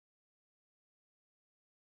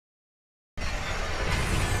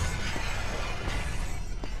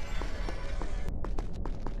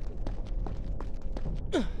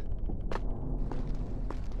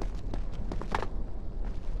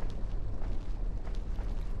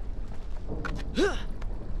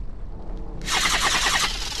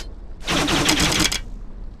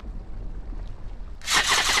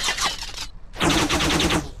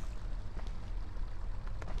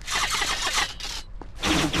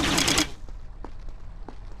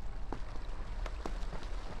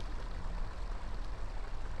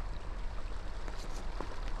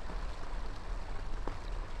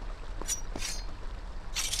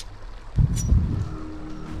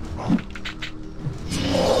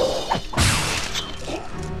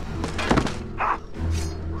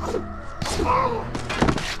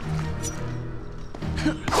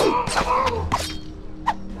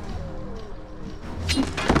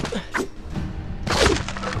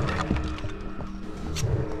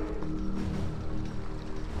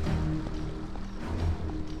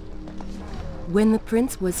When the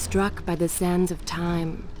prince was struck by the sands of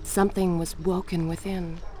time, something was woken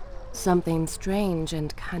within. Something strange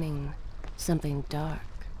and cunning. Something dark.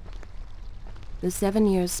 The 7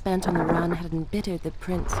 years spent on the run had embittered the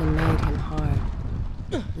prince and made him hard.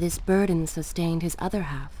 This burden sustained his other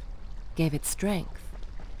half, gave it strength.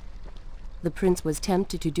 The prince was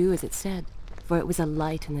tempted to do as it said, for it was a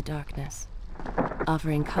light in the darkness,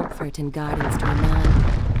 offering comfort and guidance to a man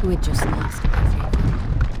who had just lost everything.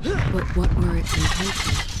 But what were its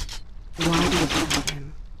intentions? Why did it kill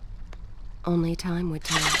him? Only time would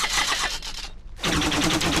tell.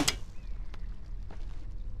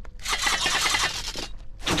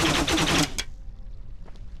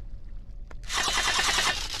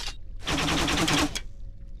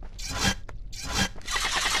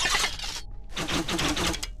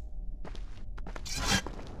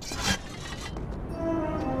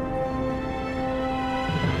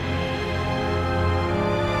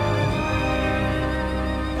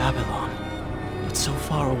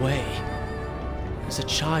 As a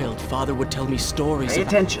child, Father would tell me stories Pay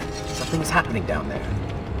attention. Something's happening down there.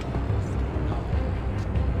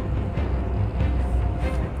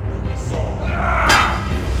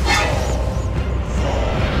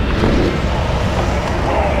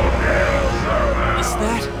 Is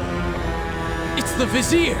that... It's the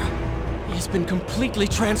Vizier! He has been completely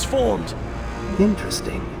transformed.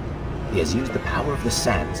 Interesting. He has used the power of the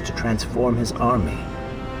sands to transform his army.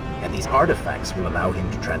 And these artifacts will allow him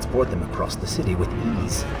to transport them across the city with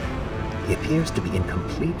ease. He appears to be in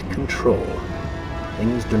complete control.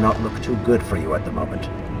 Things do not look too good for you at the moment.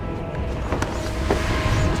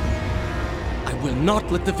 I will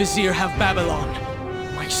not let the Vizier have Babylon.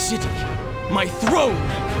 My city. My throne!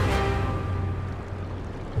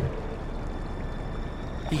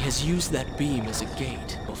 He has used that beam as a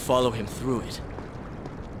gate. We'll follow him through it.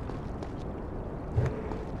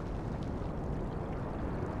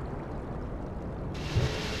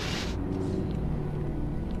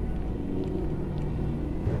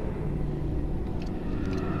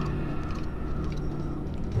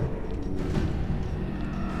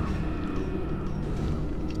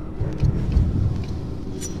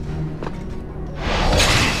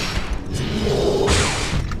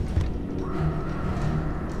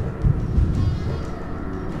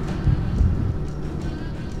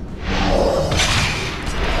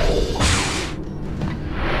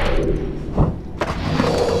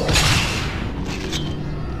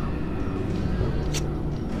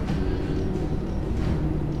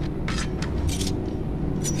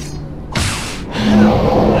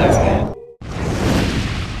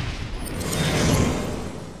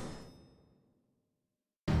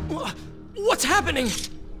 What's happening?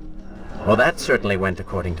 Well, that certainly went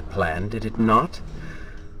according to plan, did it not?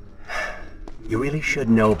 You really should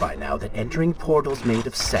know by now that entering portals made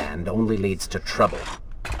of sand only leads to trouble.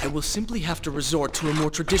 I will simply have to resort to a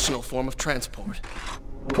more traditional form of transport.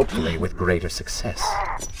 Hopefully with greater success.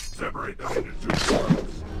 Separate them into two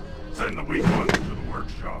groups. Send the weak ones to the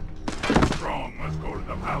workshop. The strong must go to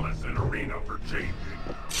the palace and arena for changing.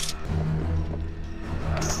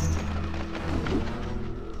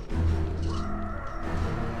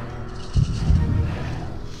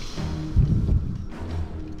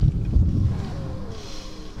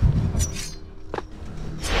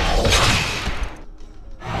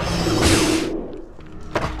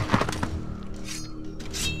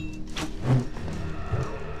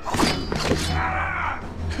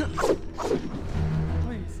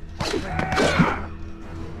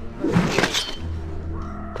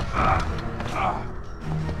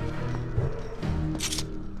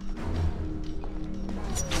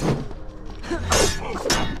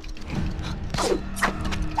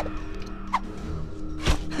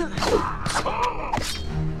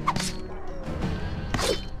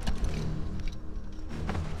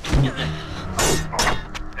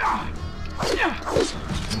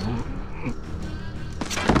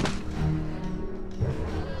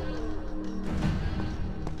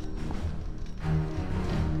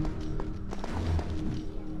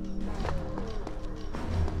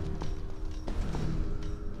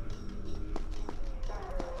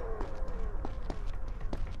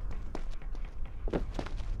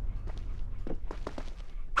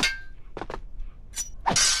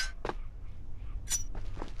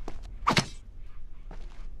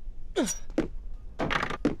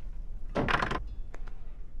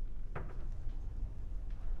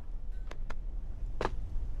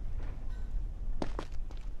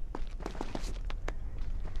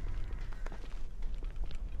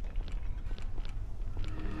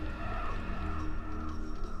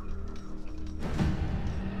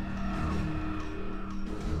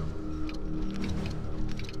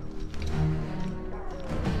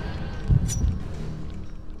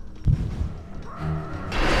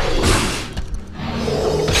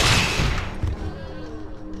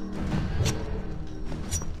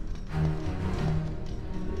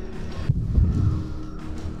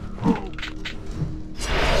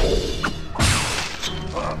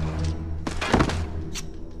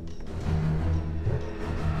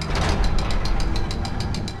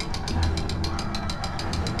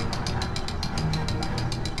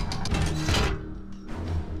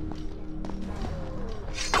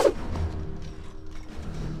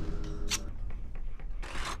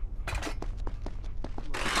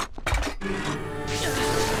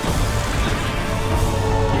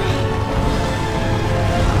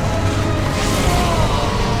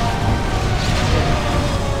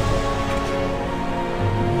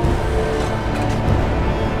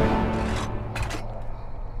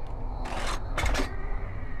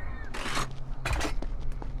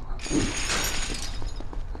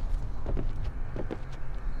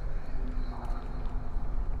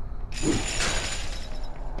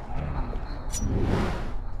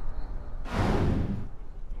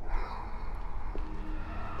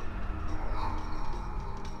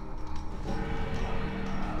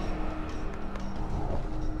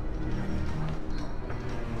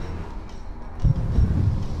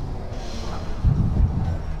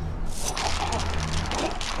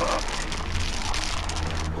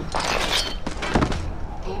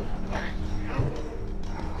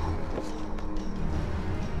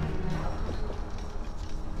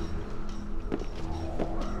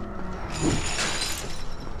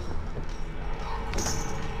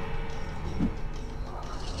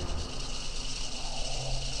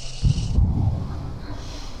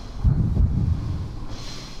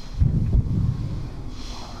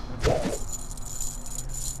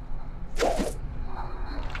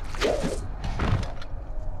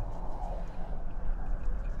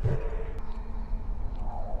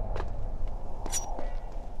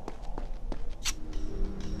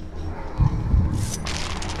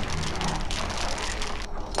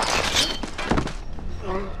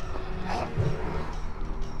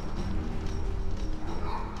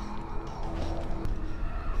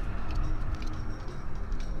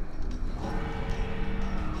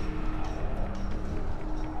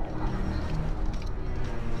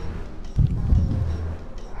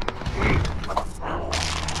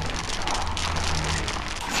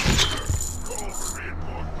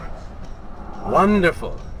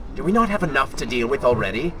 Wonderful. Do we not have enough to deal with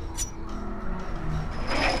already?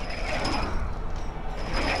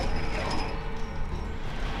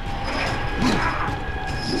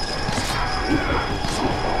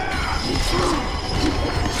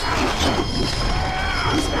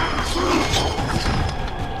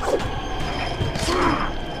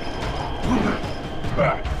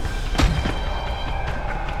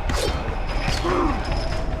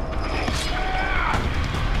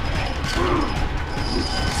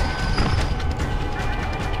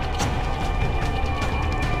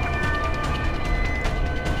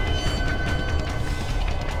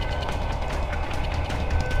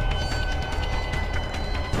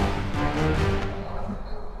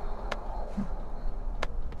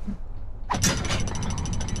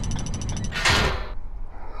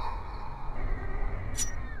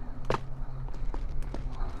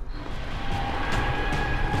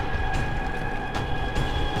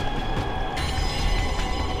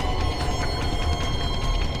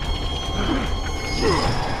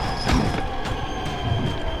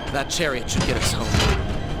 That chariot should get us home.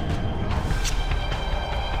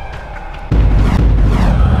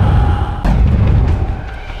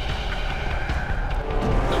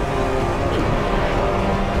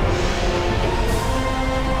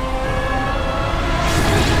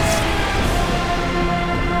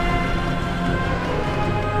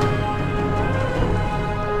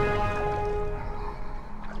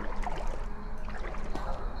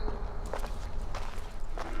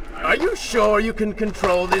 Are you sure you can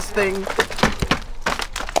control this thing?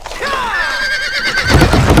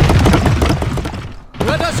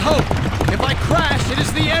 Let us hope! If I crash, it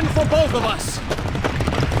is the end for both of us!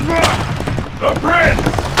 The prince!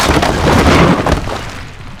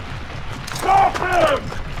 Stop him!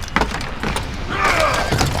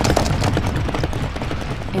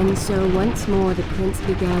 And so once more the prince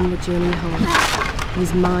began the journey home,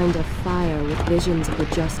 his mind afire with visions of the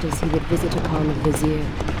justice he would visit upon the vizier.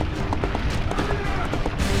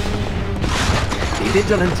 Be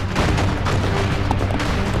vigilant.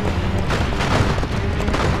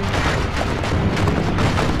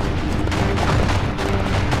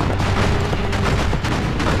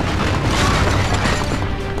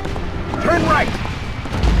 Turn right!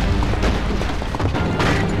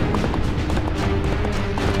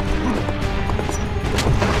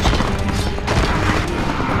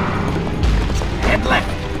 And left!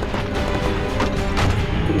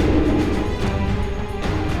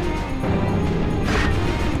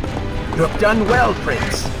 You have done well,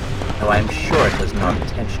 Prince, though I am sure it was not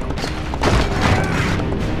intentional.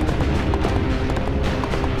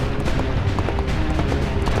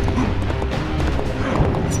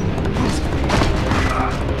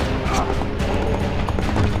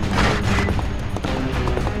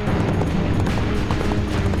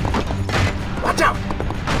 Watch out!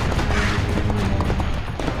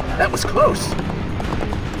 That was close!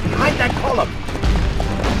 Behind that column!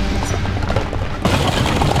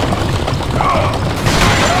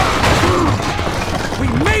 We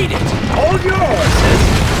made it! Hold your horses!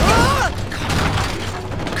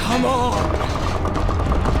 Come on!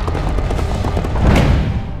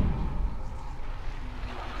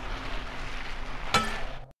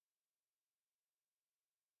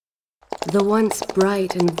 The once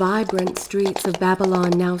bright and vibrant streets of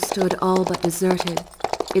Babylon now stood all but deserted,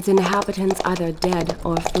 its inhabitants either dead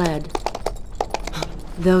or fled.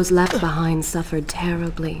 Those left behind suffered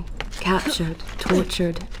terribly, captured,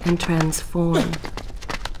 tortured, and transformed.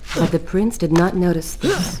 But the prince did not notice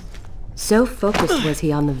this. So focused was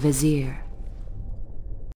he on the vizier.